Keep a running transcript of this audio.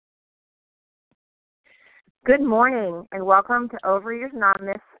Good morning, and welcome to Overeaters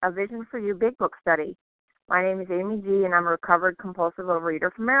Anonymous, a Vision for You Big Book Study. My name is Amy G., and I'm a recovered compulsive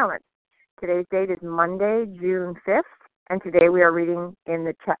overeater from Maryland. Today's date is Monday, June 5th, and today we are reading in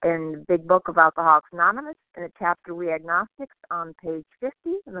the Big Book of Alcoholics Anonymous, in the chapter We Agnostics on page 50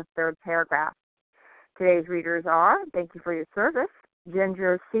 in the third paragraph. Today's readers are, thank you for your service,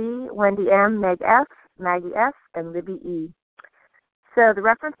 Ginger C., Wendy M., Meg F., Maggie S., and Libby E. So the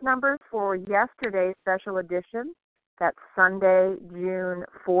reference numbers for yesterday's special edition, that's Sunday, June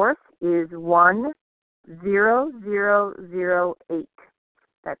 4th, is 10008.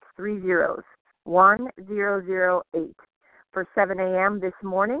 That's 3 zeros. 1008. For 7 a.m. this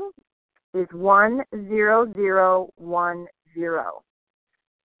morning is 10010.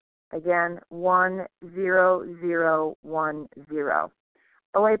 Again, 10010.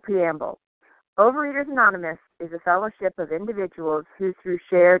 OA Preamble. Overeaters Anonymous is a fellowship of individuals who, through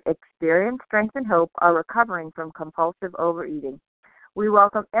shared experience, strength, and hope, are recovering from compulsive overeating. We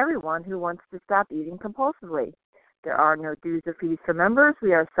welcome everyone who wants to stop eating compulsively. There are no dues or fees for members.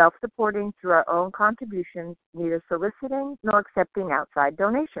 We are self-supporting through our own contributions, neither soliciting nor accepting outside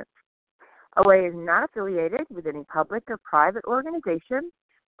donations. OA is not affiliated with any public or private organization,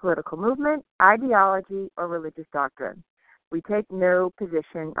 political movement, ideology, or religious doctrine. We take no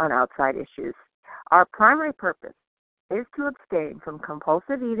position on outside issues. Our primary purpose is to abstain from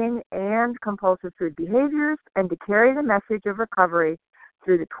compulsive eating and compulsive food behaviors and to carry the message of recovery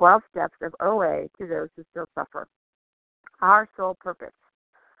through the 12 steps of OA to those who still suffer. Our sole purpose.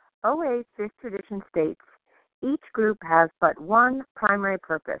 OA's fifth tradition states, each group has but one primary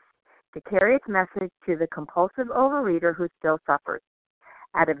purpose, to carry its message to the compulsive overeater who still suffers.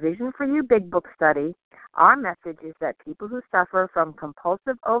 At a Vision for You Big Book Study, our message is that people who suffer from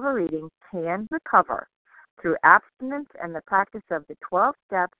compulsive overeating can recover through abstinence and the practice of the 12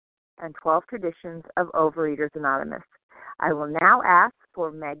 steps and 12 traditions of Overeaters Anonymous. I will now ask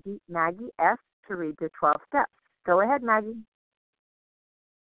for Maggie S. to read the 12 steps. Go ahead, Maggie.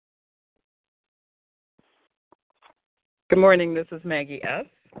 Good morning. This is Maggie S.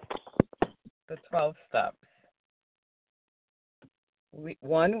 The 12 steps. We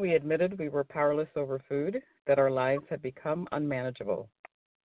admitted we were powerless over food, that our lives had become unmanageable.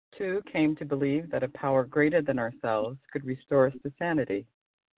 2, came to believe that a power greater than ourselves could restore us to sanity.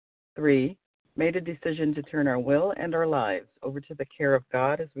 3, made a decision to turn our will and our lives over to the care of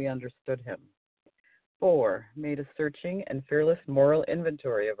God as we understood Him. 4, made a searching and fearless moral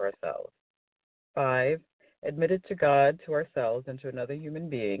inventory of ourselves. 5, admitted to God, to ourselves, and to another human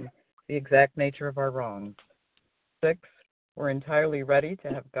being the exact nature of our wrongs. 6, we're entirely ready to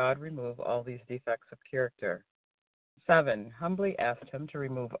have God remove all these defects of character. 7, humbly asked Him to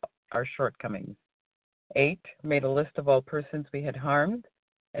remove our shortcomings. 8, made a list of all persons we had harmed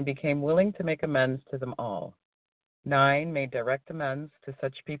and became willing to make amends to them all. 9, made direct amends to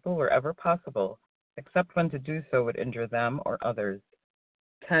such people wherever possible, except when to do so would injure them or others.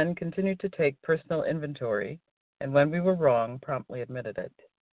 10, continued to take personal inventory, and when we were wrong, promptly admitted it.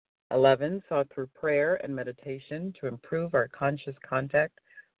 11, sought through prayer and meditation to improve our conscious contact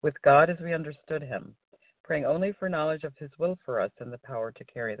with God as we understood Him, praying only for knowledge of His will for us and the power to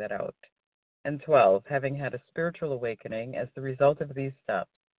carry that out. And 12, having had a spiritual awakening as the result of these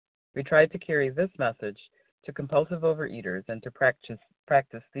steps, we tried to carry this message to compulsive overeaters and to practice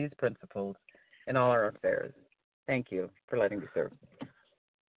these principles in all our affairs. Thank you for letting me serve.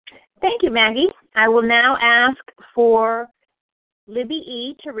 Thank you, Maggie. I will now ask for Libby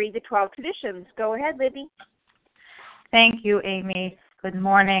E. to read the 12 traditions. Go ahead, Libby. Thank you, Amy. Good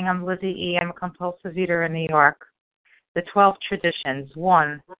morning. I'm Libby E. I'm a compulsive eater in New York. The 12 traditions.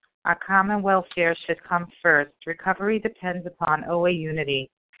 1, our common welfare should come first. Recovery depends upon OA unity.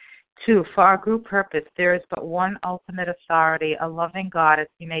 2, for our group purpose, there is but one ultimate authority, a loving God as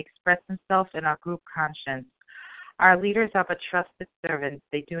He may express Himself in our group conscience. Our leaders are but trusted servants.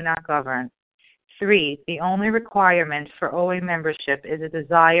 They do not govern. 3, the only requirement for OA membership is a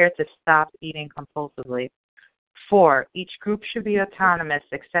desire to stop eating compulsively. 4, each group should be autonomous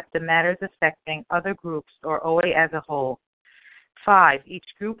except in matters affecting other groups or OA as a whole. 5,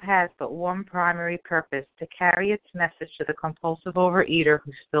 each group has but one primary purpose, to carry its message to the compulsive overeater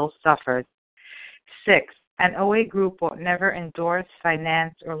who still suffers. 6, an OA group will never endorse,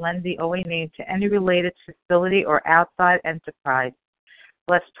 finance, or lend the OA name to any related facility or outside enterprise,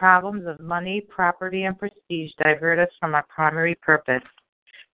 lest problems of money, property, and prestige divert us from our primary purpose.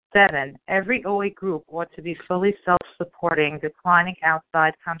 7, every OA group ought to be fully self-supporting, declining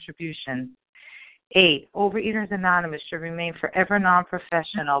outside contributions. 8, Overeaters Anonymous should remain forever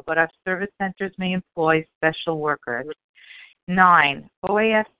non-professional, but our service centers may employ special workers. 9.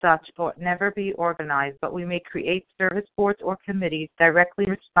 OA as such ought never be organized, but we may create service boards or committees directly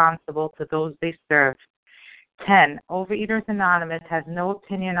responsible to those they serve. 10. Overeaters Anonymous has no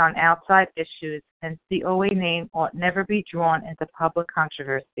opinion on outside issues, and the OA name ought never be drawn into public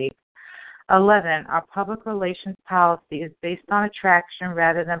controversy. 11. Our public relations policy is based on attraction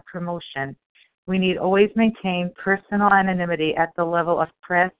rather than promotion. We need always maintain personal anonymity at the level of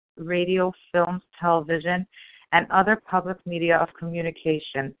press, radio, films, television, and other public media of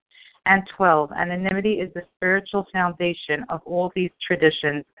communication. And 12. Anonymity is the spiritual foundation of all these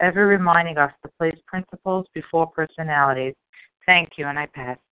traditions, ever reminding us to place principles before personalities. Thank you, and I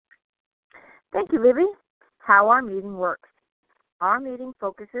pass. Thank you, Libby. How our meeting works. Our meeting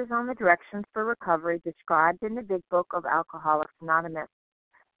focuses on the directions for recovery described in the Big Book of Alcoholics Anonymous.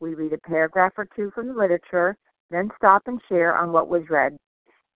 We read a paragraph or two from the literature, then stop and share on what was read.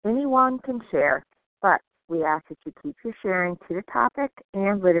 Anyone can share, but we ask that you keep your sharing to the topic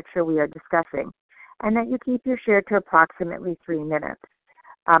and literature we are discussing, and that you keep your share to approximately 3 minutes.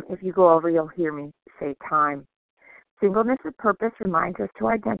 If you go over, you'll hear me say time. Singleness of purpose reminds us to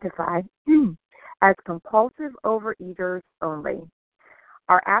identify as compulsive overeaters only.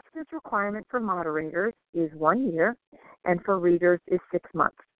 Our abstinence requirement for moderators is 1 year, and for readers is 6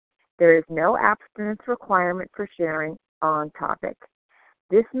 months. There is no abstinence requirement for sharing on topic.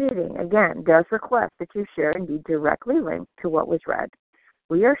 This meeting, again, does request that you share and be directly linked to what was read.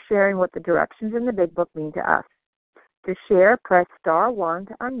 We are sharing what the directions in the Big Book mean to us. To share, press star 1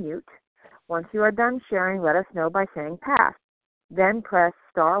 to unmute. Once you are done sharing, let us know by saying pass. Then press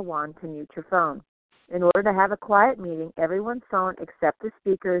star 1 to mute your phone. In order to have a quiet meeting, everyone's phone except the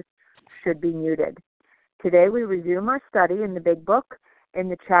speaker's should be muted. Today we resume our study in the Big Book in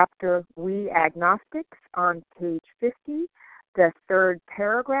the chapter We Agnostics on page 50, the 3rd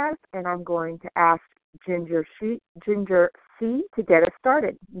paragraph, and I'm going to ask Ginger C to get us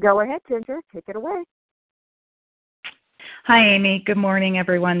started. Go ahead, Ginger. Take it away. Hi, Amy. Good morning,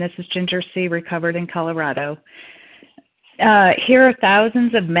 everyone. This is Ginger C., recovered in Colorado. Here are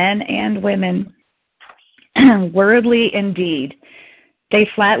thousands of men and women, worldly indeed. They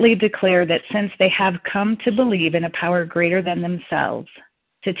flatly declare that since they have come to believe in a power greater than themselves,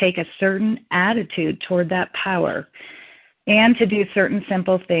 to take a certain attitude toward that power, and to do certain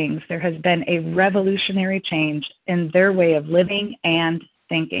simple things, there has been a revolutionary change in their way of living and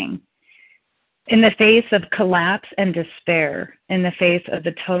thinking. In the face of collapse and despair, in the face of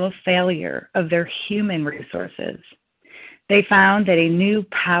the total failure of their human resources, they found that a new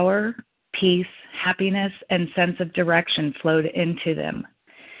power, peace, happiness, and sense of direction flowed into them.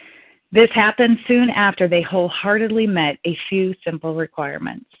 This happened soon after they wholeheartedly met a few simple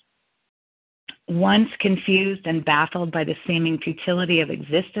requirements. Once confused and baffled by the seeming futility of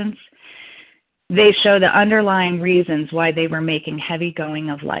existence, they show the underlying reasons why they were making heavy going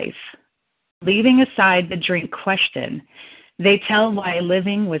of life. Leaving aside the drink question, they tell why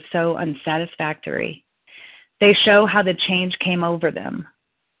living was so unsatisfactory. They show how the change came over them.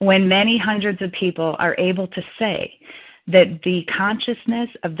 When many hundreds of people are able to say that the consciousness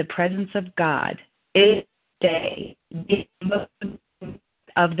of the presence of God is the most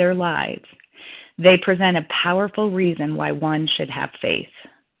of their lives, they present a powerful reason why one should have faith.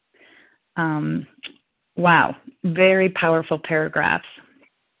 Wow, very powerful paragraphs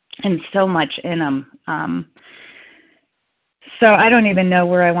and so much in them. So I don't even know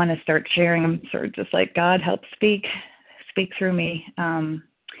where I want to start sharing. I'm sort of just like, God, help speak through me.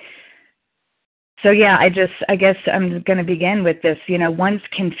 So yeah, I guess I'm going to begin with this, once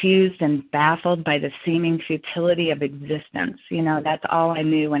confused and baffled by the seeming futility of existence, that's all I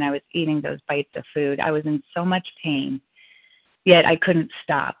knew when I was eating those bites of food. I was in so much pain, yet I couldn't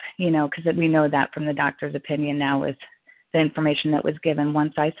stop, because we know that from the doctor's opinion now with the information that was given.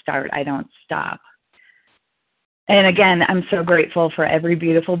 Once I start, I don't stop. And again, I'm so grateful for every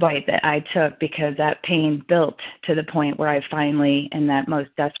beautiful bite that I took, because that pain built to the point where I finally, in that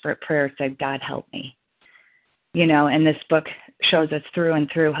most desperate prayer, said, God, help me. And this book shows us through and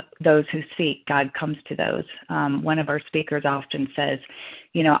through, those who seek, God comes to those. One of our speakers often says,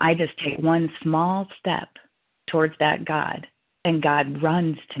 I just take one small step towards that God, and God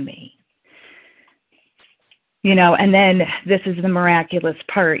runs to me. And then this is the miraculous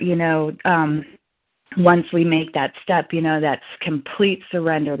part, once we make that step, that's complete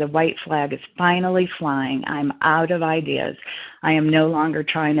surrender. The white flag is finally flying. I'm out of ideas. I am no longer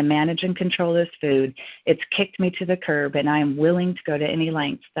trying to manage and control this food. It's kicked me to the curb, and I am willing to go to any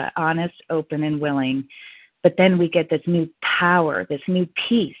lengths, the honest, open, and willing. But then we get this new power, this new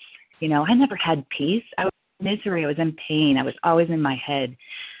peace. I never had peace. I was in misery. I was in pain. I was always in my head,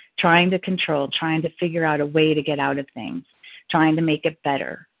 trying to control, trying to figure out a way to get out of things, trying to make it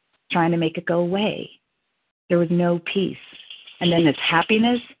better, trying to make it go away. There was no peace. And then this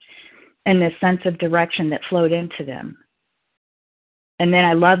happiness and this sense of direction that flowed into them. And then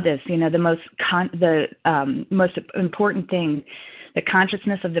I love this, the most important thing, the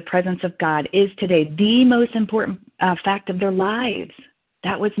consciousness of the presence of God is today the most important fact of their lives.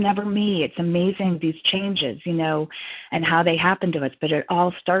 That was never me. It's amazing, these changes, and how they happen to us. But it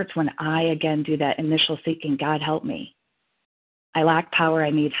all starts when I, again, do that initial seeking. God, help me. I lack power.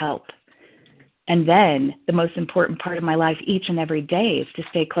 I need help. And then the most important part of my life each and every day is to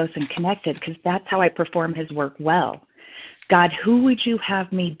stay close and connected, because that's how I perform his work well. God, who would you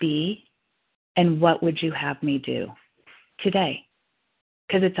have me be, and what would you have me do today?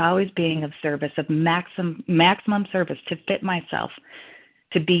 Because it's always being of service, of maximum service, to fit myself,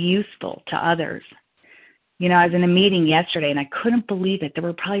 to be useful to others. I was in a meeting yesterday, and I couldn't believe it. There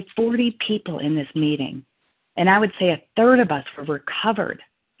were probably 40 people in this meeting, and I would say a third of us were recovered.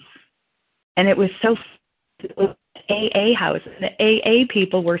 And it was so AA house. The AA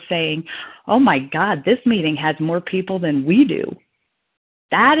people were saying, oh, my God, this meeting has more people than we do.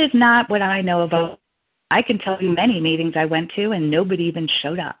 That is not what I know about. I can tell you many meetings I went to, and nobody even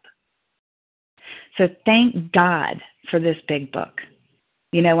showed up. So thank God for this big book.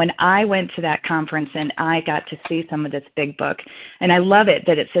 When I went to that conference and I got to see some of this big book, and I love it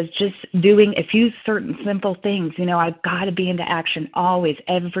that it says just doing a few certain simple things. I've got to be into action always,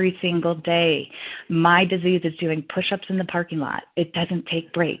 every single day. My disease is doing push-ups in the parking lot. It doesn't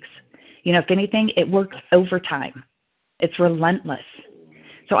take breaks. If anything, it works overtime. It's relentless.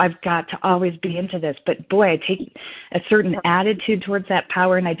 So I've got to always be into this. But boy, I take a certain attitude towards that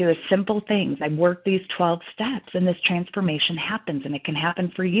power, and I do simple things. I work these 12 steps, and this transformation happens, and it can happen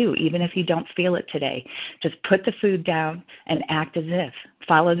for you, even if you don't feel it today. Just put the food down and act as if.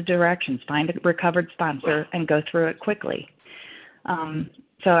 Follow the directions. Find a recovered sponsor and go through it quickly.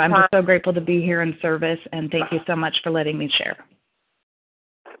 So I'm just so grateful to be here in service, and thank you so much for letting me share.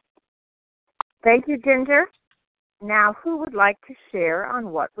 Thank you, Ginger. Now, who would like to share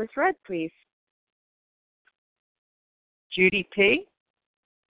on what was read, please? Judy P.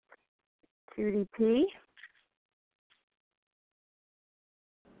 Judy P.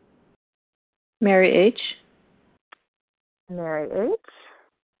 Mary H. Mary H.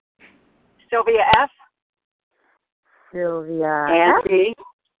 Sylvia F. Sylvia Ann F. D.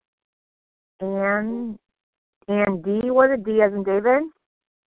 Ann D. Was it D as in David?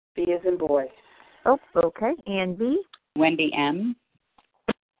 B as in boy. Oh, okay. Ann B. Wendy M.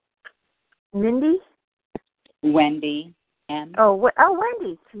 Mindy. Wendy M. Oh,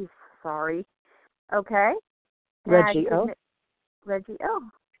 Wendy. Jeez, sorry. Okay. Reggie O. Reggie O.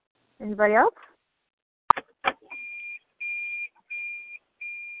 Anybody else?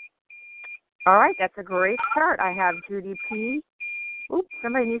 All right, that's a great start. I have Judy P. Oops,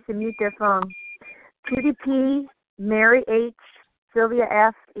 somebody needs to mute their phone. Judy P., Mary H., Sylvia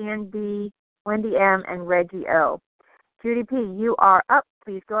F., Ann B., Wendy M., and Reggie O. Judy P., you are up.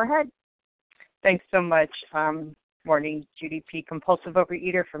 Please go ahead. Thanks so much. Morning, Judy P., compulsive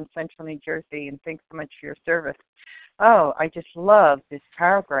overeater from Central New Jersey, and thanks so much for your service. Oh, I just love this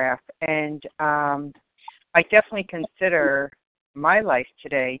paragraph, and I definitely consider my life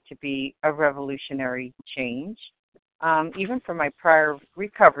today to be a revolutionary change, even from my prior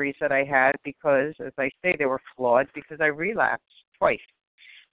recoveries that I had, because, as I say, they were flawed because I relapsed twice.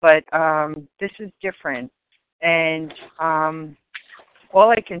 But this is different, and all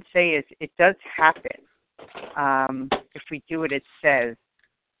I can say is it does happen. If we do what it says.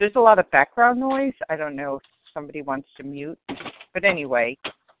 There's a lot of background noise. I don't know if somebody wants to mute. But anyway,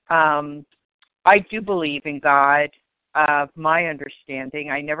 I do believe in God. My understanding,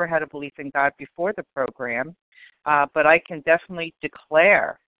 I never had a belief in God before the program, but I can definitely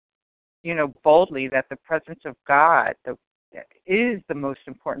declare, boldly that the presence of God is the most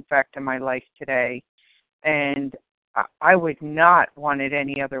important fact in my life today, and I would not want it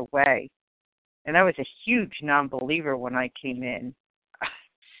any other way. And I was a huge non-believer when I came in.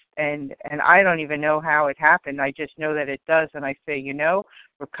 And I don't even know how it happened. I just know that it does. And I say,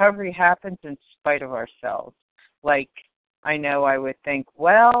 recovery happens in spite of ourselves. Like, I know I would think,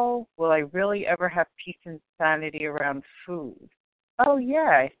 well, will I really ever have peace and sanity around food? Oh,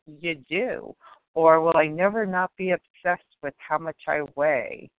 yeah, you do. Or will I never not be obsessed with how much I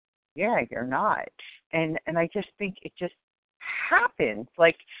weigh? Yeah, you're not. And I just think it just happens.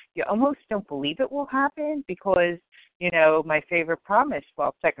 Like, you almost don't believe it will happen because, my favorite promise,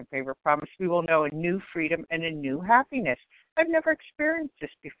 second favorite promise, we will know a new freedom and a new happiness. I've never experienced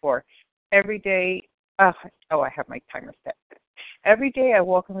this before. Every day, I have my timer set. every day I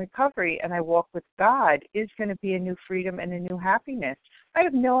walk in recovery and I walk with God is going to be a new freedom and a new happiness. I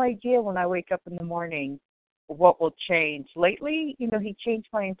have no idea when I wake up in the morning what will change. Lately, he changed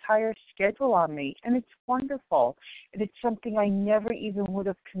my entire schedule on me, and it's wonderful. And it's something I never even would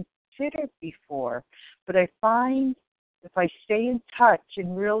have considered before. But I find if I stay in touch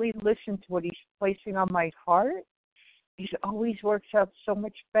and really listen to what he's placing on my heart, it always works out so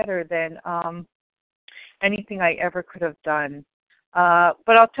much better than anything I ever could have done.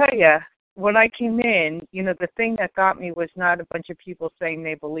 But I'll tell you, when I came in, the thing that got me was not a bunch of people saying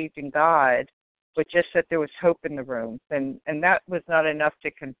they believed in God, but just that there was hope in the room. And that was not enough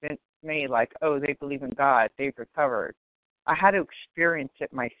to convince me, like, oh, they believe in God, they've recovered. I had to experience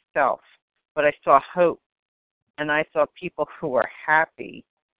it myself, but I saw hope, and I saw people who were happy,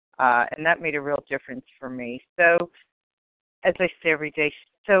 and that made a real difference for me. So, as I say every day,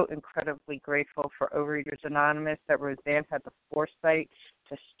 so incredibly grateful for Overeaters Anonymous that Roseanne had the foresight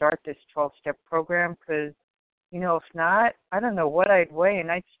to start this 12-step program, because if not, I don't know what I'd weigh,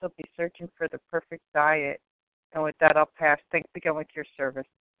 and I'd still be searching for the perfect diet. And with that, I'll pass. Thanks again with your service.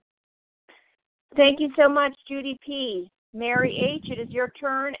 Thank you so much, Judy P. Mary H., it is your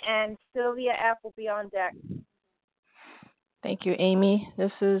turn, and Sylvia F. will be on deck. Thank you, Amy.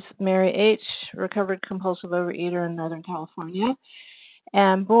 This is Mary H., recovered compulsive overeater in Northern California.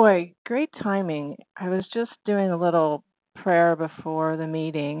 And boy, great timing. I was just doing a little prayer before the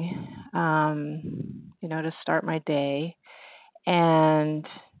meeting, to start my day. And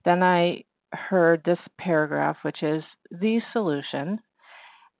then I heard this paragraph, which is the solution,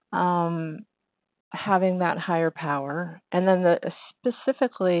 having that higher power. And then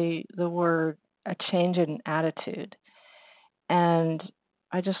specifically the word, a change in attitude. And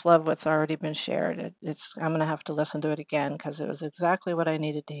I just love what's already been shared. I'm going to have to listen to it again because it was exactly what I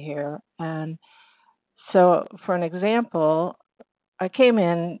needed to hear. And so for an example, I came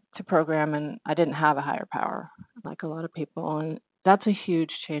in to program and I didn't have a higher power like a lot of people. And that's a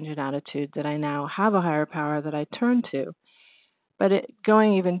huge change in attitude that I now have a higher power that I turn to. But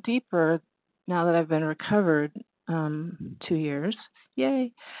going even deeper, now that I've been recovered 2 years,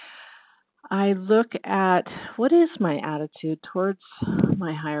 yay, I look at what is my attitude towards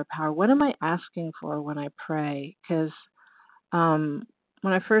my higher power? What am I asking for when I pray? Because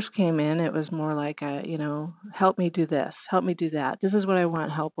when I first came in, it was more like help me do this, help me do that. This is what I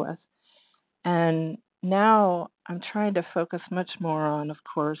want help with. And now I'm trying to focus much more on, of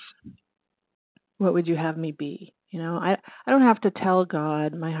course, what would you have me be? I don't have to tell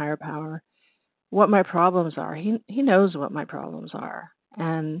God, my higher power, what my problems are. He knows what my problems are.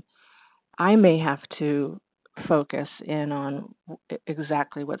 And I may have to focus in on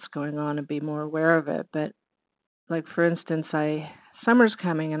exactly what's going on and be more aware of it. But like, for instance, summer's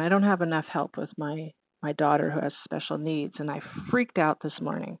coming and I don't have enough help with my daughter who has special needs. And I freaked out this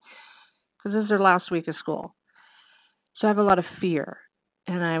morning because this is her last week of school. So I have a lot of fear.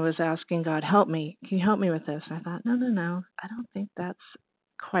 And I was asking God, help me. Can you help me with this? And I thought, no. I don't think that's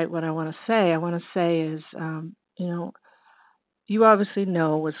quite what I want to say. I want to say is, you obviously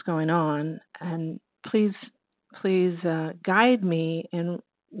know what's going on, and please guide me in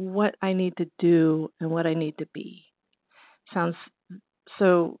what I need to do and what I need to be. Sounds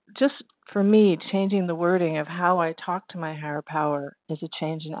so. Just for me, changing the wording of how I talk to my higher power is a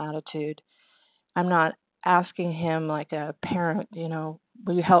change in attitude. I'm not asking him like a parent, will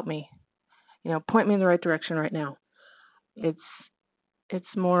you help me? Point me in the right direction right now.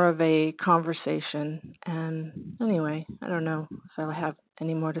 It's more of a conversation. And anyway, I don't know if I'll have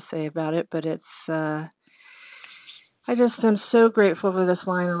any more to say about it, but I just am so grateful for this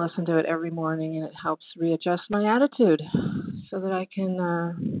line and listen to it every morning, and it helps readjust my attitude so that I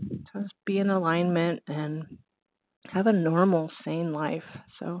can just be in alignment and have a normal, sane life.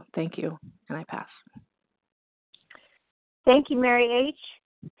 So thank you, and I pass. Thank you, Mary H.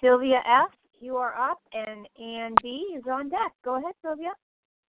 Sylvia F., you are up, and Ann B. is on deck. Go ahead, Sylvia.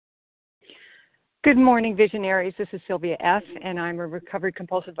 Good morning, visionaries. This is Sylvia F., and I'm a recovered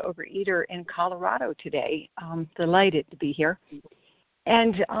compulsive overeater in Colorado today. Delighted to be here.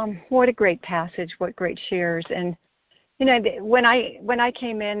 And what a great passage, what great shares. And, when I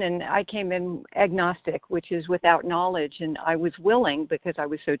came in agnostic, which is without knowledge, and I was willing because I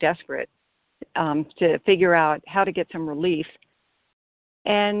was so desperate to figure out how to get some relief.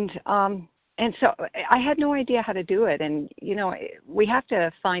 And so I had no idea how to do it. And, we have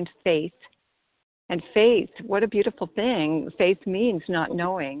to find faith. And faith, what a beautiful thing. Faith means not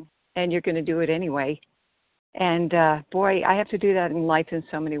knowing, and you're going to do it anyway. And, boy, I have to do that in life in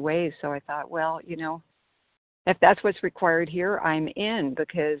so many ways. So I thought, well, if that's what's required here, I'm in,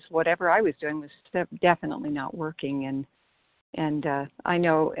 because whatever I was doing was definitely not working. And And I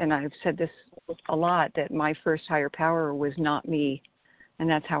know, and I've said this a lot, that my first higher power was not me, and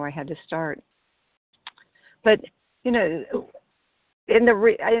that's how I had to start. But, you know, in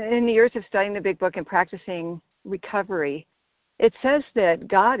the years of studying the Big Book and practicing recovery, it says that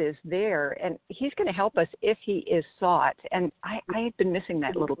God is there, and he's going to help us if he is sought. And I had been missing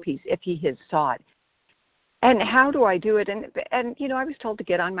that little piece, if he is sought. And how do I do it? And you know, I was told to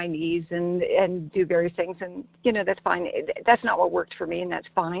get on my knees and do various things, and you know, that's fine. That's not what worked for me, and that's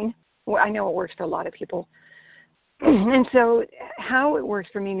fine. Well, I know it works for a lot of people. And so, how it works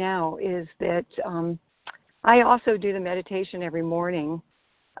for me now is that I also do the meditation every morning.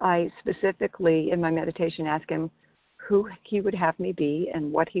 I specifically, in my meditation, ask him who he would have me be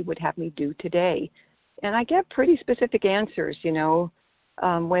and what he would have me do today, and I get pretty specific answers. You know.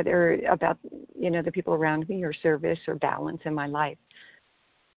 Whether about, you know, the people around me or service or balance in my life.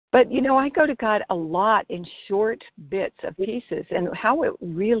 But, you know, I go to God a lot in short bits of pieces, and how it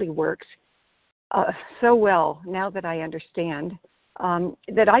really works so well now that I understand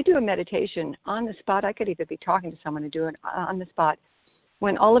that I do a meditation on the spot. I could either be talking to someone and do it on the spot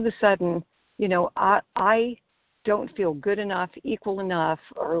when all of a sudden, you know, I don't feel good enough, equal enough,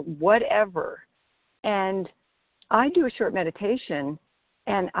 or whatever. And I do a short meditation,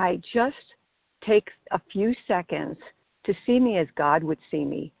 and I just take a few seconds to see me as God would see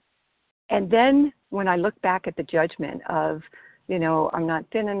me. And then when I look back at the judgment of, you know, I'm not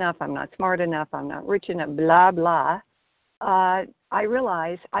thin enough, I'm not smart enough, I'm not rich enough, blah, blah, I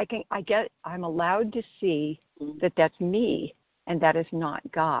realize I'm allowed to see that that's me and that is not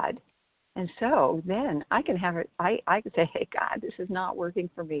God. And so then I can have it, I can say, hey, God, this is not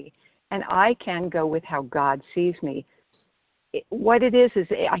working for me. And I can go with how God sees me. What it is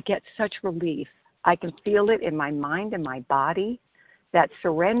I get such relief. I can feel it in my mind and my body, that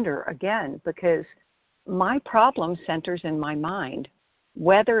surrender again, because my problem centers in my mind,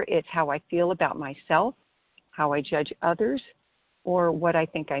 whether it's how I feel about myself, how I judge others, or what I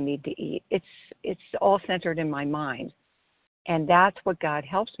think I need to eat. It's all centered in my mind. And that's what God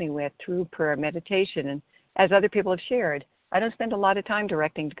helps me with through prayer and meditation. And as other people have shared, I don't spend a lot of time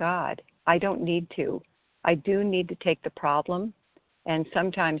directing to God. I don't need to. I do need to take the problem, and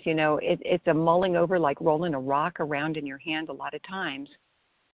sometimes, you know, it's a mulling over, like rolling a rock around in your hand a lot of times,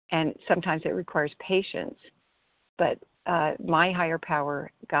 and sometimes it requires patience. But my higher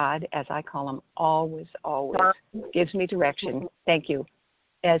power, God, as I call him, always gives me direction. Thank you.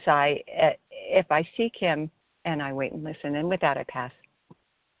 If I seek him and I wait and listen. And with that, I pass.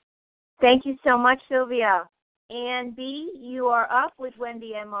 Thank you so much, Sylvia. Ann B., you are up with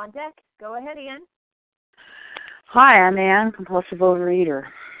Wendy M. on deck. Go ahead, Ann. Hi, I'm Ann, compulsive overeater.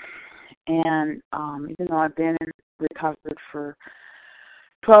 And even though I've been recovered for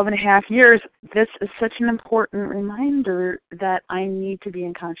 12 and a half years, this is such an important reminder that I need to be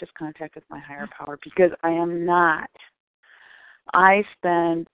in conscious contact with my higher power, because I am not. I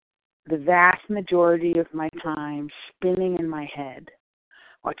spend the vast majority of my time spinning in my head.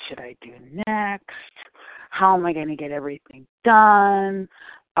 What should I do next? How am I going to get everything done?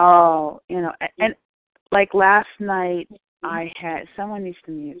 Oh, you know, and like last night, I had, someone needs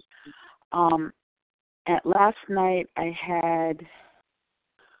to mute. Last night, I had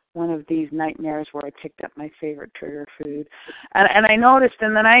one of these nightmares where I picked up my favorite trigger food, and I noticed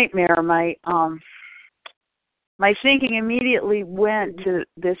in the nightmare, my thinking immediately went to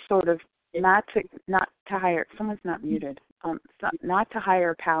this sort of not to higher. Someone's not muted. Not to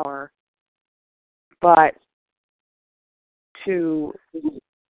higher power, but to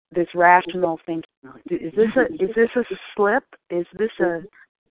this rational thinking. Is this a slip? Is this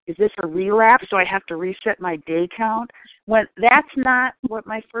a relapse? Do I have to reset my day count? When that's not what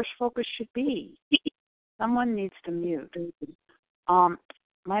my first focus should be. Someone needs to mute.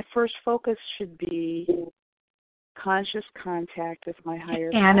 My first focus should be conscious contact with my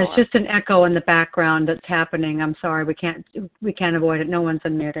higher power. And it's just an echo in the background that's happening. I'm sorry, we can't avoid it. No one's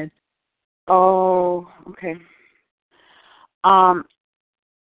unmuted. Oh, okay.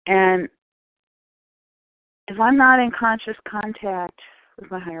 And if I'm not in conscious contact with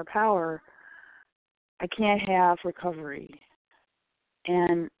my higher power, I can't have recovery.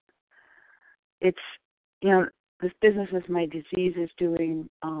 And it's, you know, this business with my disease is doing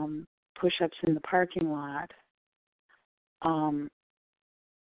push-ups in the parking lot.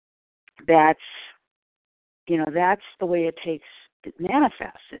 That's the way it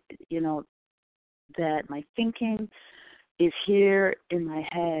manifests. You know, that my thinking is here in my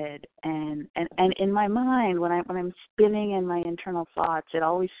head and in my mind. When I'm spinning in my internal thoughts, it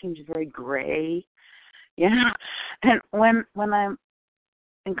always seems very gray. You know, and when I'm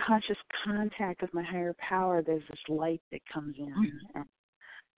in conscious contact with my higher power, there's this light that comes in, and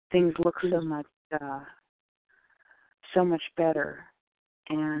things look so much better.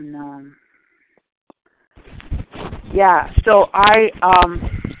 And so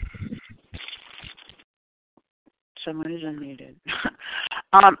someone is unmuted.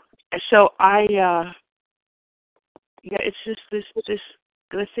 It's just this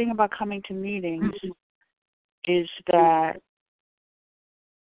the thing about coming to meetings is that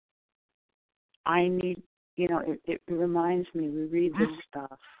I need, it reminds me, we read this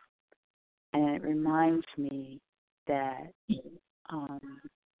stuff, and it reminds me that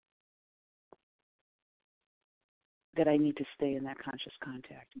that I need to stay in that conscious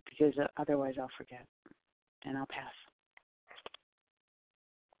contact, because otherwise I'll forget and I'll pass.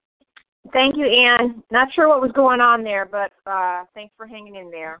 Thank you, Anne. Not sure what was going on there, but thanks for hanging in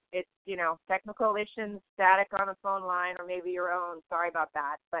there. It's, technical issues, static on the phone line, or maybe your own. Sorry about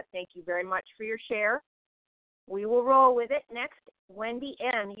that. But thank you very much for your share. We will roll with it. Next, Wendy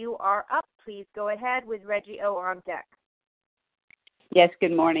M., you are up. Please go ahead with Reggie O. on deck. Yes,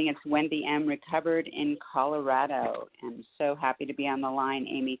 good morning. It's Wendy M., recovered in Colorado. I'm so happy to be on the line.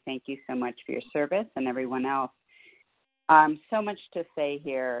 Amy, thank you so much for your service, and everyone else. So much to say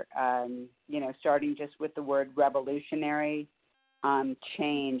here, starting just with the word revolutionary,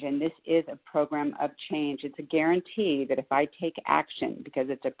 change. And this is a program of change. It's a guarantee that if I take action, because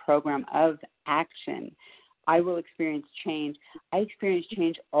it's a program of action, I will experience change. I experience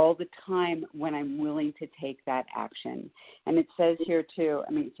change all the time when I'm willing to take that action. And it says here, too,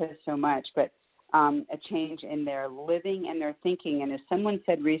 it says so much, but a change in their living and their thinking. And as someone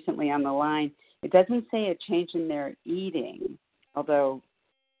said recently on the line, it doesn't say a change in their eating, although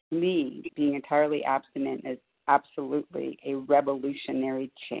me being entirely abstinent is absolutely a revolutionary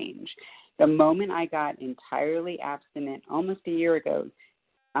change. The moment I got entirely abstinent almost a year ago,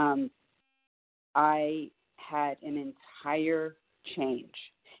 I had an entire change.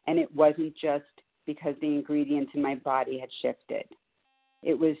 And it wasn't just because the ingredients in my body had shifted.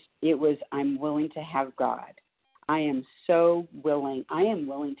 It was I'm willing to have God. I am so willing. I am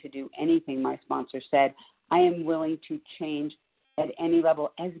willing to do anything, my sponsor said. I am willing to change at any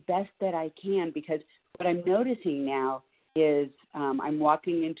level as best that I can, because what I'm noticing now is I'm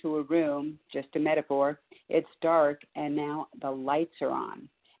walking into a room, just a metaphor, it's dark, and now the lights are on.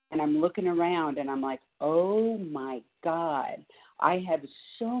 And I'm looking around, and I'm like, oh, my God, I have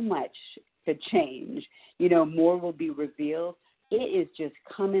so much to change. More will be revealed. It is just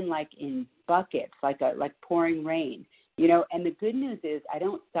coming like in buckets, like pouring rain, and the good news is I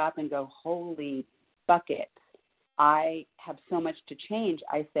don't stop and go, holy buckets. I have so much to change.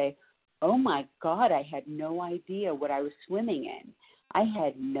 I say, oh my God, I had no idea what I was swimming in. I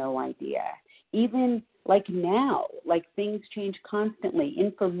had no idea. Even like now, like things change constantly.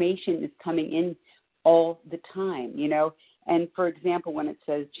 Information is coming in all the time, and for example, when it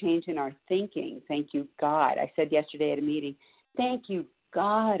says change in our thinking, thank you, God. I said yesterday at a meeting, thank you,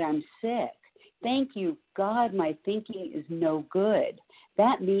 God, I'm sick. Thank you, God, my thinking is no good.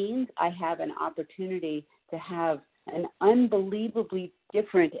 That means I have an opportunity to have an unbelievably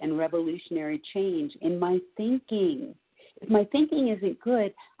different and revolutionary change in my thinking. If my thinking isn't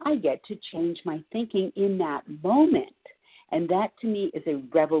good, I get to change my thinking in that moment. And that, to me, is a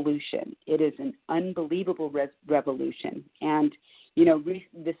revolution. It is an unbelievable revolution. And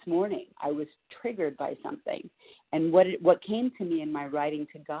this morning I was triggered by something. And what came to me in my writing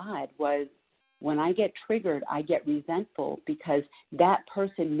to God was, when I get triggered, I get resentful because that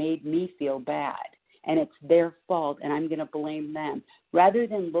person made me feel bad. And it's their fault, and I'm going to blame them. Rather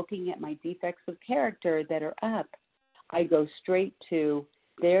than looking at my defects of character that are up, I go straight to,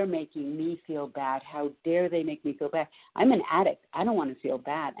 they're making me feel bad. How dare they make me feel bad? I'm an addict. I don't want to feel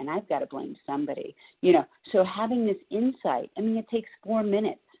bad, and I've got to blame somebody. So having this insight, it takes 4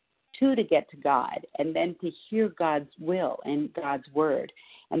 minutes, 2 to get to God, and then to hear God's will and God's word.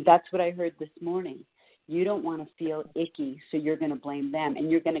 And that's what I heard this morning. You don't want to feel icky, so you're going to blame them,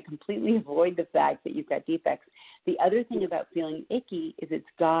 and you're going to completely avoid the fact that you've got defects. The other thing about feeling icky is it's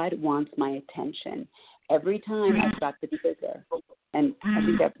God wants my attention. Every time I've got the trigger, and I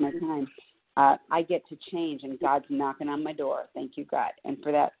think that's my time, I get to change, and God's knocking on my door. Thank you, God. And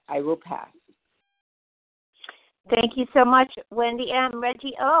for that, I will pass. Thank you so much, Wendy M.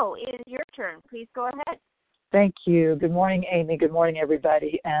 Reggie O., it is your turn. Please go ahead. Thank you. Good morning, Amy. Good morning,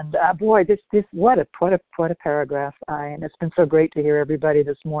 everybody. And boy, this what a paragraph. And it's been so great to hear everybody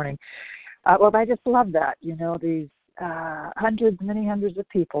this morning. Well, I just love that. These many hundreds of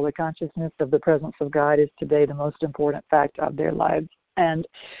people, the consciousness of the presence of God is today the most important fact of their lives. And,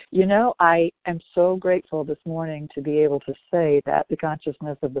 I am so grateful this morning to be able to say that the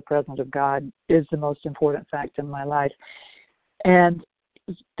consciousness of the presence of God is the most important fact in my life. And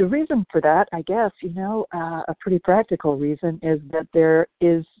the reason for that, I guess, a pretty practical reason is that there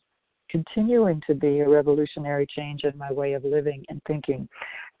is continuing to be a revolutionary change in my way of living and thinking.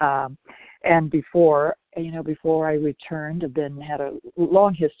 And before I returned, had a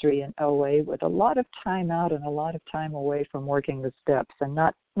long history in OA with a lot of time out and a lot of time away from working the steps and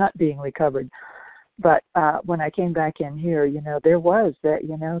not being recovered. But when I came back in here, there was that,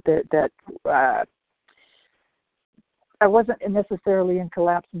 I wasn't necessarily in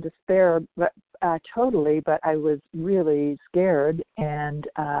collapse and despair, but totally. But I was really scared, and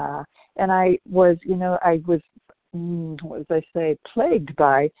I was, plagued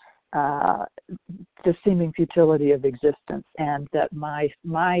by the seeming futility of existence, and that my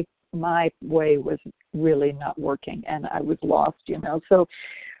way was really not working, and I was lost.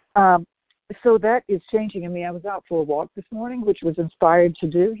 So that is changing in me. I was out for a walk this morning, which was inspired to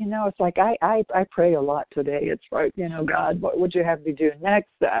do. It's like I pray a lot today. It's like, God, what would you have me do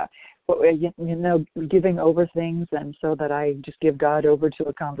next? Giving over things, and so that I just give God over to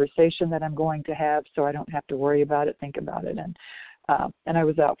a conversation that I'm going to have, so I don't have to worry about it, think about it. And I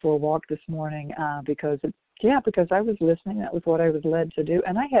was out for a walk this morning because I was listening. That was what I was led to do,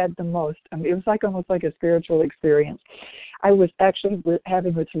 and I had the most. It was almost like a spiritual experience. I was actually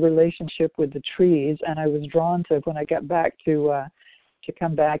having this relationship with the trees, and I was drawn to, when I got back to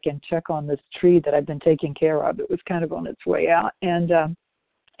come back and check on this tree that I've been taking care of. It was kind of on its way out, and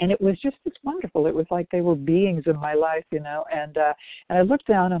it was just wonderful. It was like they were beings in my life, and I looked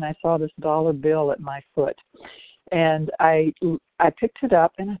down and I saw this dollar bill at my foot. And I picked it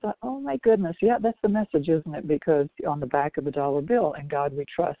up and I thought, oh my goodness, yeah, that's the message, isn't it? Because on the back of the dollar bill, "In God we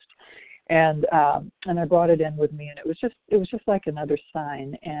trust." And I brought it in with me, and it was just like another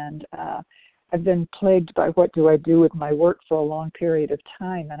sign. And I've been plagued by what do I do with my work for a long period of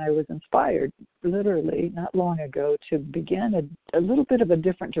time, and I was inspired, literally, not long ago, to begin a little bit of a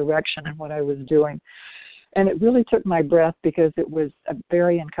different direction in what I was doing. And it really took my breath because it was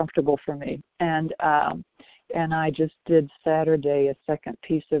very uncomfortable for me. And I just did Saturday a second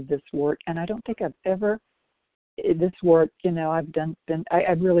piece of this work, and I don't think I've ever, this work, I've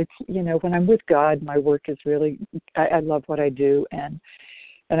I really, when I'm with God, my work is really, I love what I do, and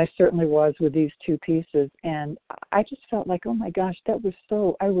I certainly was with these two pieces, and I just felt like, oh my gosh, I was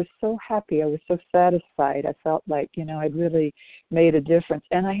so happy, I was so satisfied. I felt like, I'd really made a difference,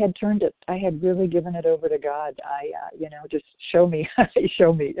 and I had really given it over to God. Just show me,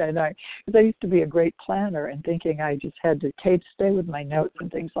 and because I used to be a great planner and thinking I just had to stay with my notes and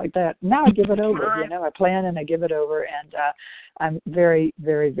things like that. Now I give it over, I plan and I give it over, and I'm very,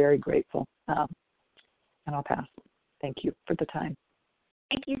 very, very grateful, and I'll pass. Thank you for the time.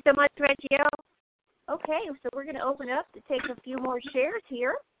 Thank you so much, Reggio. Okay, so we're going to open up to take a few more shares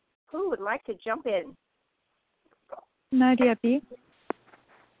here. Who would like to jump in? Nadia B.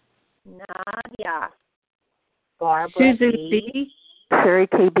 Nadia. Barbara Susan B. B. Sherry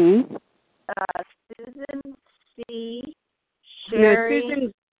KB. Susan C. Sherry.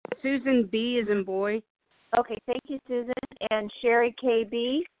 No, Susan B is in boy. Okay, thank you, Susan. And Sherry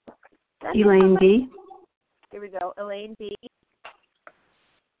KB. Elaine B. Here we go, Elaine B.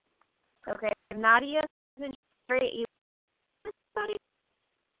 Okay, Nadia, Susan, Sherry,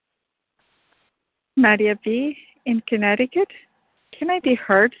 Nadia B. in Connecticut. Can I be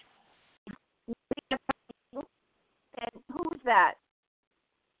heard? And who's that?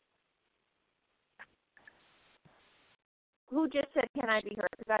 Who just said, can I be heard?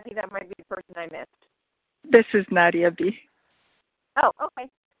 Because I think that might be the person I missed. This is Nadia B. Oh, okay.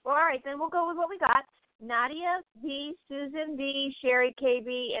 Well, all right, then we'll go with what we got. Nadia B, Susan B, Sherry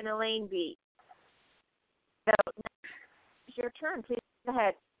KB, and Elaine B. So, it's your turn. Please go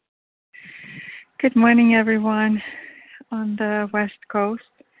ahead. Good morning, everyone on the West Coast.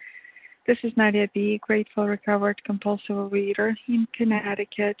 This is Nadia B., grateful, recovered, compulsive overeater in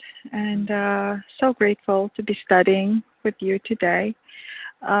Connecticut, and so grateful to be studying with you today.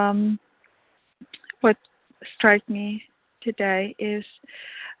 What struck me today is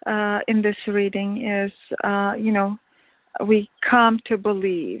in this reading is, we come to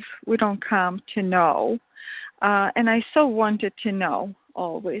believe. We don't come to know. And I so wanted to know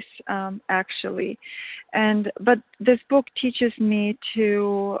always, actually. But this book teaches me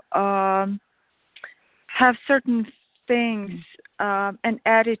to have certain things and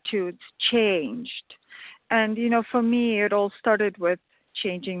attitudes changed. And, for me, it all started with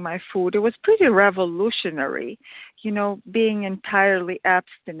changing my food. It was pretty revolutionary, being entirely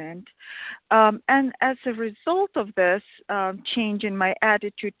abstinent. And as a result of this change in my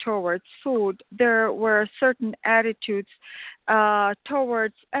attitude towards food, there were certain attitudes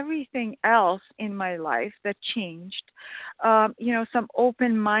towards everything else in my life that changed. Some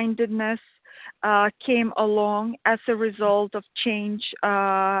open-mindedness came along as a result of change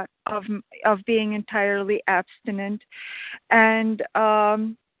of being entirely abstinent, and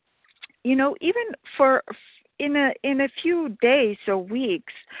even for in a few days or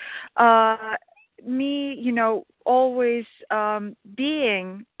weeks, me always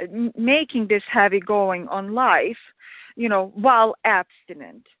making this heavy going on life, while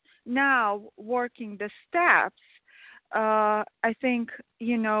abstinent. Now working the steps, I think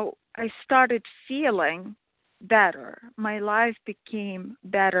I started feeling better. My life became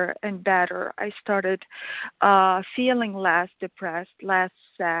better and better. I started feeling less depressed, less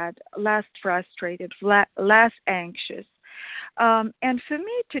sad, less frustrated, less anxious. And for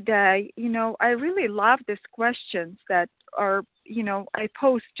me today, I really love these questions that are, I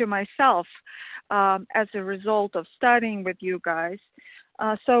pose to myself as a result of studying with you guys.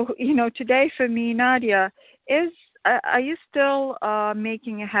 So today for me, Nadia, are you still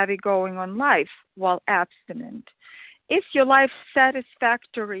making a heavy going on life while abstinent? Is your life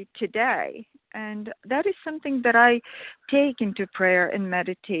satisfactory today? And that is something that I take into prayer and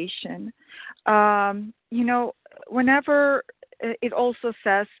meditation. Whenever it also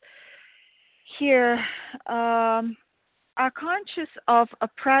says here, are conscious of a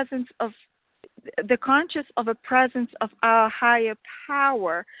presence of our higher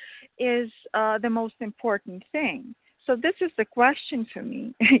power is the most important thing. So this is the question for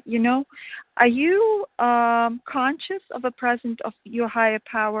me. Are you conscious of a presence of your higher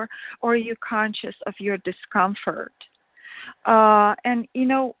power, or are you conscious of your discomfort? And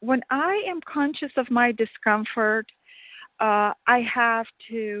when I am conscious of my discomfort, I have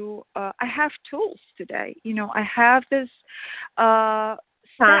tools today. I have this time.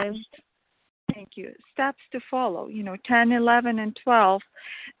 Thank you. Steps to follow, 10, 11, and 12.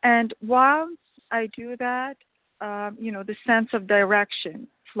 And once I do that, the sense of direction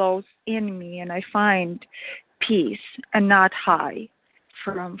flows in me, and I find peace and not high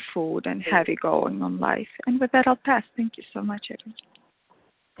from food and heavy going on life. And with that, I'll pass. Thank you so much, Eddie.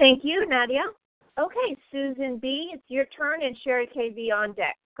 Thank you, Nadia. Okay, Susan B., it's your turn, and Sherry KB on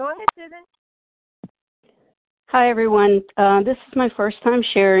deck. Go ahead, Susan. Hi, everyone. This is my first time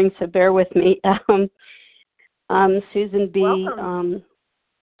sharing, so bear with me. Susan B. Welcome.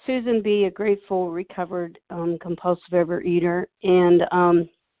 Susan B., a grateful, recovered, compulsive overeater. And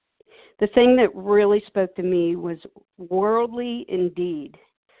the thing that really spoke to me was worldly indeed,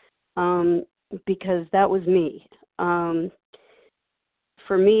 because that was me.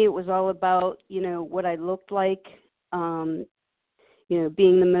 For me, it was all about, what I looked like,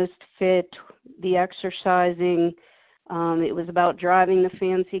 being the most fit, the exercising. It was about driving the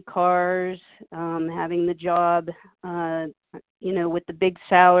fancy cars, having the job, with the big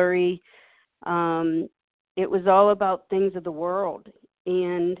salary. It was all about things of the world.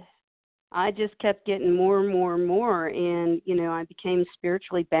 And I just kept getting more and more and more. And, I became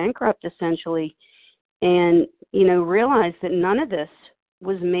spiritually bankrupt, essentially, and, realized that none of this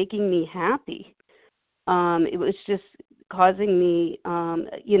was making me happy. It was just causing me,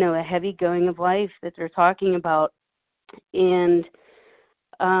 a heavy going of life that they're talking about. And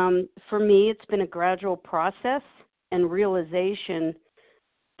for me, it's been a gradual process and realization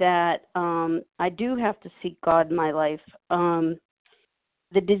that I do have to seek God in my life.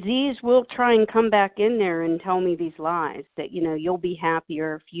 The disease will try and come back in there and tell me these lies that, you'll be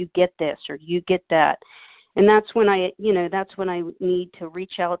happier if you get this or you get that. And that's when I need to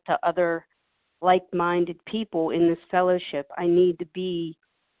reach out to other like-minded people in this fellowship. I need to be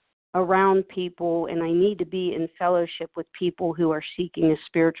around people, and I need to be in fellowship with people who are seeking a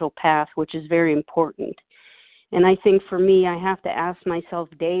spiritual path, which is very important. And I think for me, I have to ask myself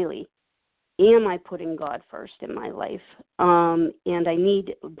daily, am I putting God first in my life? And I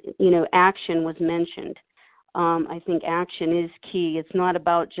need, action was mentioned. I think action is key. It's not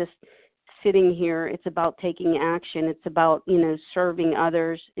about just sitting here. It's about taking action. It's about, serving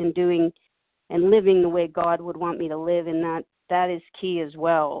others and doing and living the way God would want me to live, and that is key as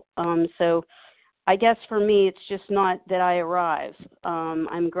well. So I guess for me, it's just not that I arrive.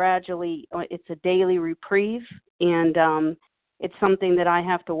 I'm gradually, it's a daily reprieve, and it's something that I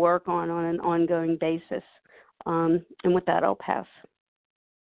have to work on an ongoing basis. And with that, I'll pass.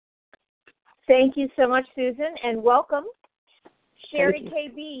 Thank you so much, Susan, and welcome. Sherry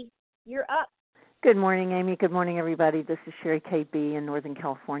KB, you're up. Good morning, Amy. Good morning, everybody. This is Sherry KB in Northern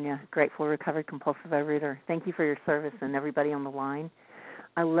California, grateful recovered compulsive overeater. Thank you for your service and everybody on the line.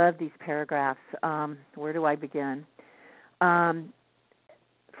 I love these paragraphs. Where do I begin?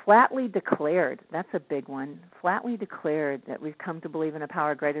 Flatly declared, that's a big one. Flatly declared that we've come to believe in a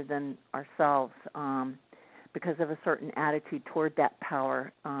power greater than ourselves because of a certain attitude toward that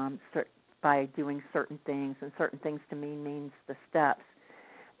power by doing certain things, and certain things to me means the steps.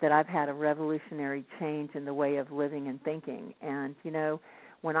 That I've had a revolutionary change in the way of living and thinking. And, you know,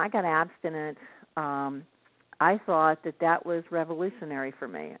 when I got abstinent, I thought that was revolutionary for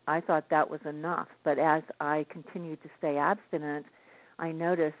me. I thought that was enough. But as I continued to stay abstinent, I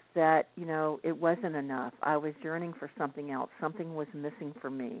noticed that, you know, it wasn't enough. I was yearning for something else. Something was missing for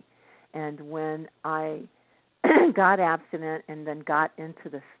me. And when I got abstinent and then got into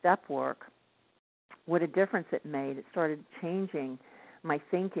the step work, what a difference it made. It started changing my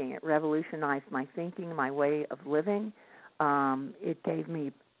thinking. It revolutionized my thinking, my way of living. It gave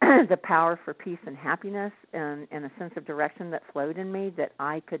me the power for peace and happiness and a sense of direction that flowed in me that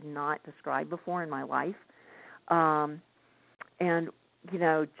I could not describe before in my life. And, you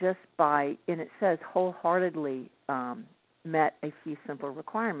know, just by, and it says wholeheartedly met a few simple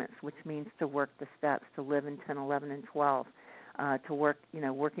requirements, which means to work the steps, to live in 10, 11, and 12, to work, you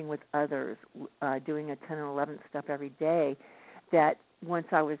know, working with others, doing a 10 and 11 step every day, that once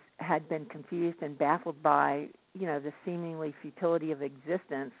I had been confused and baffled by, you know, the seemingly futility of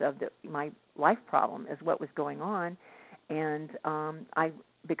existence of my life problem is what was going on, and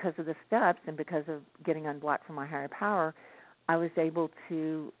because of the steps and because of getting unblocked from my higher power, I was able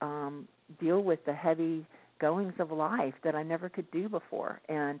to deal with the heavy goings of life that I never could do before.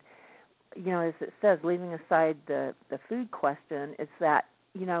 And, you know, as it says, leaving aside the food question, it's that,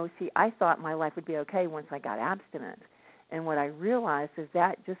 you know, see, I thought my life would be okay once I got abstinent. And what I realized is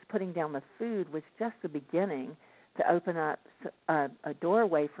that just putting down the food was just the beginning to open up a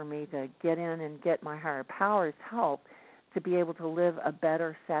doorway for me to get in and get my higher power's help to be able to live a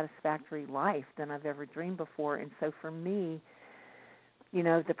better, satisfactory life than I've ever dreamed before. And so for me, you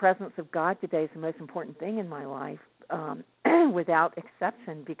know, the presence of God today is the most important thing in my life, without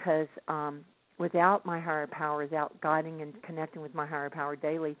exception, because without my higher power, without guiding and connecting with my higher power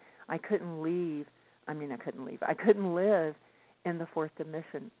daily, I couldn't live in the fourth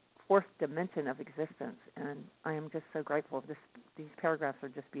dimension of existence. And I am just so grateful. These paragraphs are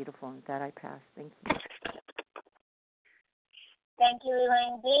just beautiful, and with that I pass. Thank you. Thank you,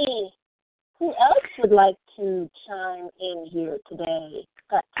 Elaine B. Who else would like to chime in here today?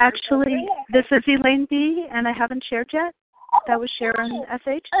 Actually, this is Elaine B., and I haven't shared yet. That was Sharon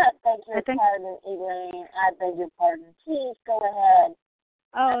S.H. Beg your pardon, Elaine. I beg your pardon. Please go ahead.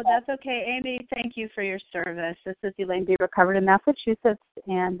 Oh, that's okay, Amy. Thank you for your service. This is Elaine B., recovered in Massachusetts,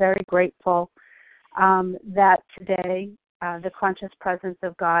 and very grateful that today the conscious presence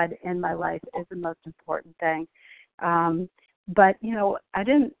of God in my life is the most important thing. But, you know,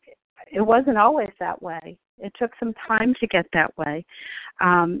 it wasn't always that way. It took some time to get that way.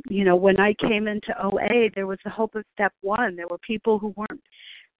 You know, when I came into OA, there was the hope of step one. There were people who weren't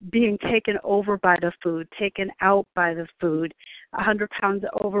being taken over by the food, taken out by the food, 100 pounds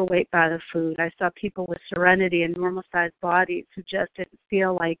overweight by the food. I saw people with serenity and normal-sized bodies who just didn't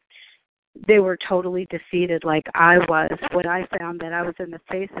feel like they were totally defeated like I was when I found that I was in the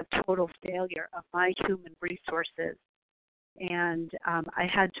face of total failure of my human resources. And I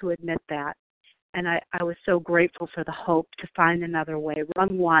had to admit that. And I was so grateful for the hope to find another way.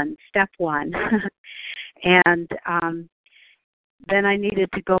 Run one, step one. And then I needed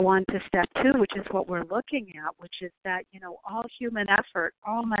to go on to step two, which is what we're looking at, which is that, you know, all human effort,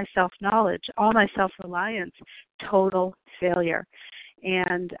 all my self-knowledge, all my self-reliance, total failure.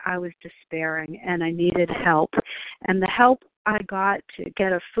 And I was despairing, and I needed help. And the help I got to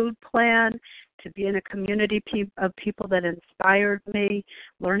get a food plan, to be in a community of people that inspired me,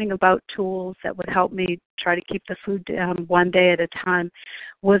 learning about tools that would help me try to keep the food down one day at a time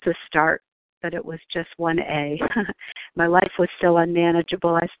was a start, but it was just 1A. My life was still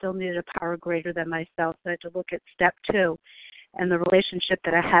unmanageable. I still needed a power greater than myself. So I had to look at step two. And the relationship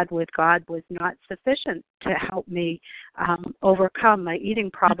that I had with God was not sufficient to help me overcome my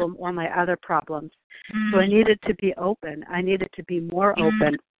eating problem or my other problems. So I needed to be open. I needed to be more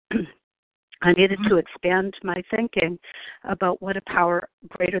open. I needed to expand my thinking about what a power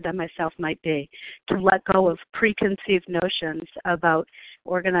greater than myself might be, to let go of preconceived notions about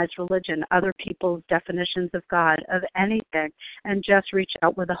organized religion, other people's definitions of God, of anything, and just reach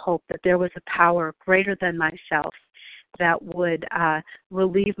out with a hope that there was a power greater than myself that would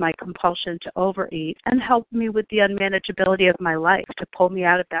relieve my compulsion to overeat and help me with the unmanageability of my life, to pull me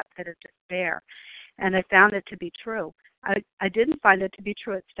out of that pit of despair. And I found it to be true. I didn't find it to be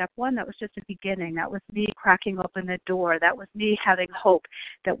true at step one. That was just a beginning. That was me cracking open the door. That was me having hope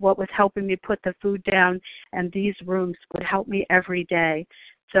that what was helping me put the food down and these rooms would help me every day.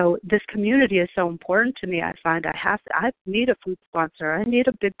 So this community is so important to me. I find I need a food sponsor. I need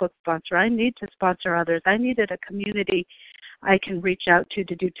a big book sponsor. I need to sponsor others. I needed a community I can reach out to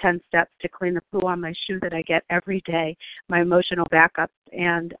do 10 steps to clean the poo on my shoe that I get every day, my emotional backup.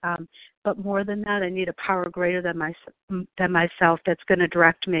 And but more than that, I need a power greater than myself that's going to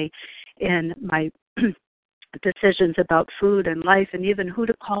direct me in my decisions about food and life and even who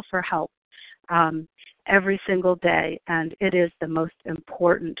to call for help every single day. And it is the most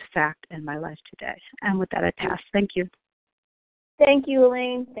important fact in my life today. And with that, I pass. Thank you. Thank you,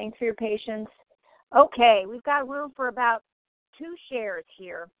 Elaine. Thanks for your patience. Okay, we've got room for about 2 shares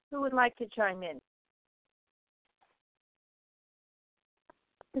here. Who would like to chime in?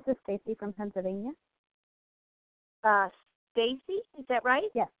 This is Stacy from Pennsylvania. Stacy, is that right?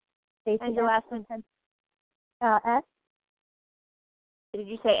 Yes. Stacy. And your last name? S. Did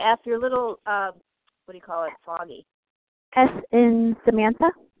you say F? You're a little, what do you call it, foggy. S in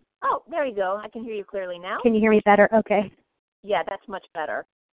Samantha. Oh, there you go. I can hear you clearly now. Can you hear me better? Okay. Yeah, that's much better.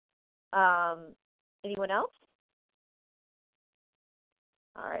 Anyone else?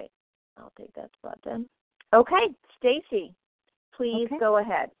 All right. I'll take that spot then. Okay, Stacy, please go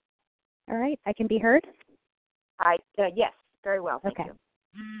ahead. All right. I can be heard? Yes, very well. Thank you.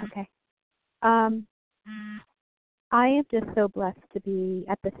 Okay. I am just so blessed to be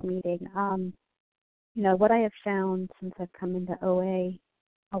at this meeting. You know, what I have found since I've come into OA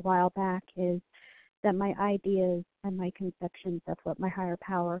a while back is that my ideas and my conceptions of what my higher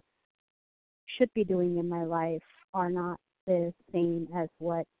power should be doing in my life are not the same as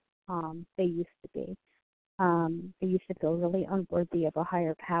what they used to be. I used to feel really unworthy of a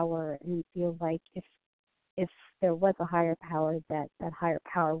higher power and feel like if there was a higher power, that higher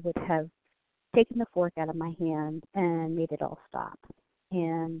power would have taken the fork out of my hand and made it all stop.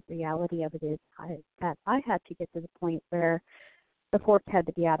 And the reality of it is that I had to get to the point where the fork had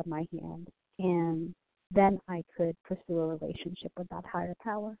to be out of my hand, and then I could pursue a relationship with that higher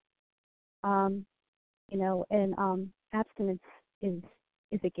power. You know, and abstinence is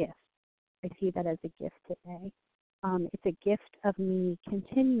a gift. I see that as a gift today. It's a gift of me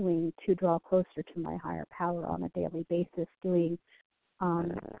continuing to draw closer to my higher power on a daily basis, doing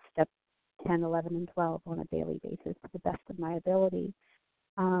step 10, 11, and 12 on a daily basis to the best of my ability.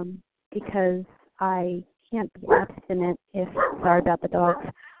 Because I can't be abstinent if, sorry about the dogs,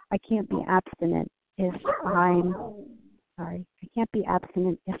 I can't be abstinent if I'm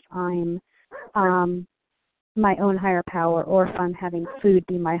my own higher power, or if I'm having food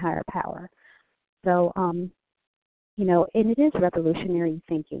be my higher power. So, you know, and it is revolutionary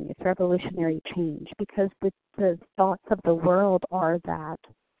thinking. It's revolutionary change, because the thoughts of the world are that,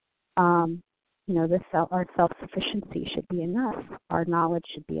 you know, our self-sufficiency should be enough, our knowledge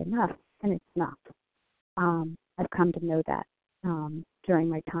should be enough, and it's not. I've come to know that during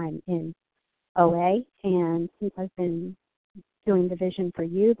my time in OA, and since I've been doing the Vision for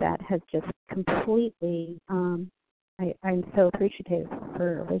You, that has just completely, I'm so appreciative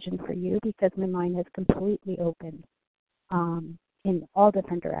for Vision for You, because my mind has completely opened in all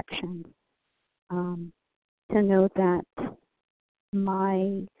different directions, to know that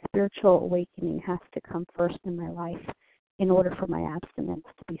my spiritual awakening has to come first in my life in order for my abstinence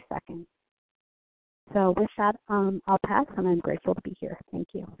to be second. So with that, I'll pass, and I'm grateful to be here. Thank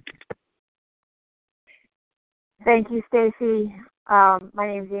you. Thank you, Stacy. My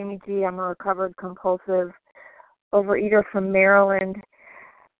name is Amy G. I'm a recovered compulsive overeater from Maryland.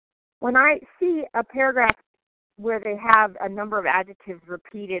 When I see a paragraph where they have a number of adjectives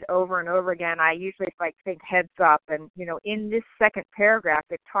repeated over and over again, I usually think heads up. And, you know, in this second paragraph,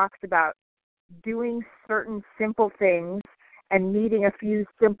 it talks about doing certain simple things and meeting a few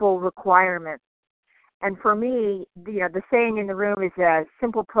simple requirements. And for me, you know, the saying in the room is a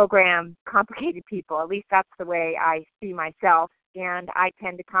simple program, complicated people. At least that's the way I see myself. And I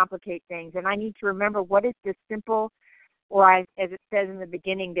tend to complicate things. And I need to remember, what is this simple, or as it says in the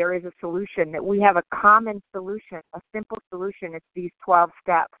beginning, there is a solution, that we have a common solution, a simple solution. It's these 12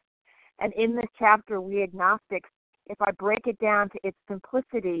 steps. And in this chapter, We Agnostics, if I break it down to its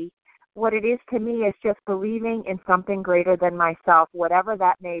simplicity, what it is to me is just believing in something greater than myself, whatever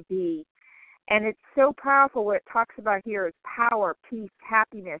that may be. And it's so powerful. What it talks about here is power, peace,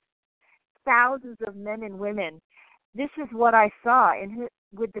 happiness, thousands of men and women. This is what I saw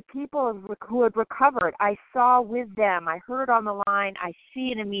with the people who had recovered. I saw with them. I heard on the line. I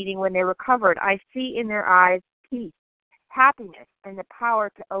see in a meeting when they recovered. I see in their eyes peace happiness and the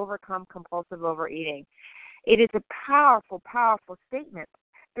power to overcome compulsive overeating. It is a powerful, powerful statement.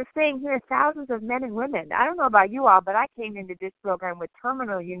 They're saying here thousands of men and women. I don't know about you all, but I came into this program with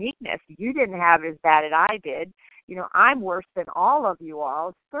terminal uniqueness. You didn't have as bad as I did. You know, I'm worse than all of you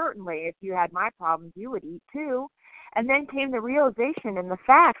all. Certainly, if you had my problems, you would eat too. And then came the realization and the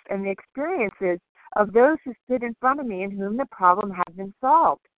facts and the experiences of those who stood in front of me and whom the problem had been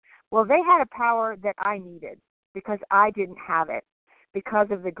solved. Well, they had a power that I needed because I didn't have it, because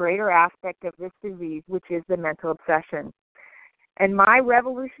of the greater aspect of this disease, which is the mental obsession. And my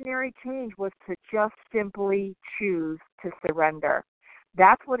revolutionary change was to just simply choose to surrender.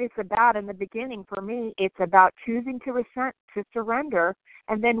 That's what it's about in the beginning for me. It's about choosing to surrender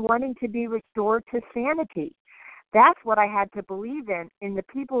and then wanting to be restored to sanity. That's what I had to believe in the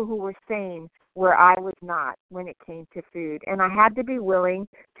people who were sane where I was not when it came to food. And I had to be willing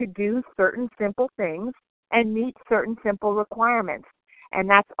to do certain simple things and meet certain simple requirements. And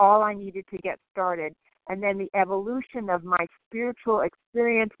that's all I needed to get started. And then the evolution of my spiritual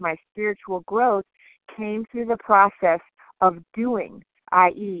experience, my spiritual growth, came through the process of doing,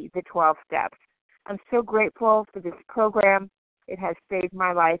 i.e., the 12 steps. I'm so grateful for this program. It has saved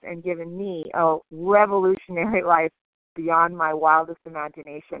my life and given me a revolutionary life beyond my wildest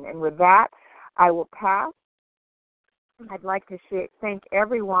imagination. And with that, I will pass. I'd like to thank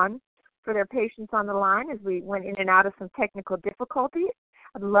everyone for their patience on the line as we went in and out of some technical difficulties.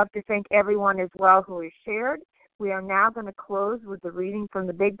 I'd love to thank everyone as well who has shared. We are now going to close with the reading from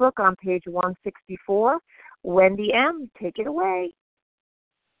the Big Book on page 164. Wendy M., take it away.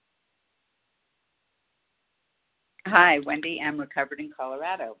 Hi, Wendy M., recovered in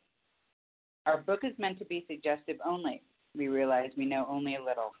Colorado. Our book is meant to be suggestive only. We realize we know only a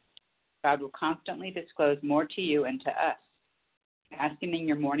little. God will constantly disclose more to you and to us. Ask Him in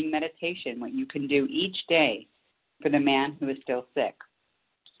your morning meditation what you can do each day for the man who is still sick.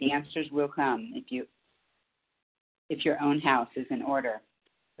 The answers will come if your own house is in order.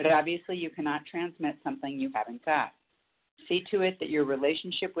 But obviously you cannot transmit something you haven't got. See to it that your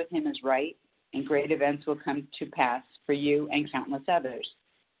relationship with Him is right, and great events will come to pass for you and countless others.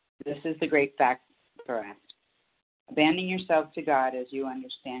 This is the great fact for us. Abandon yourself to God as you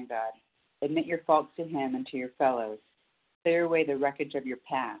understand God. Admit your faults to Him and to your fellows. Clear away the wreckage of your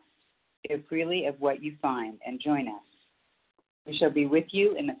past. Give freely of what you find and join us. We shall be with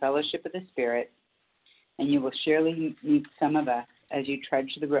you in the fellowship of the Spirit, and you will surely meet some of us as you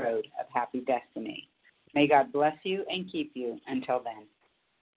trudge the road of happy destiny. May God bless you and keep you until then.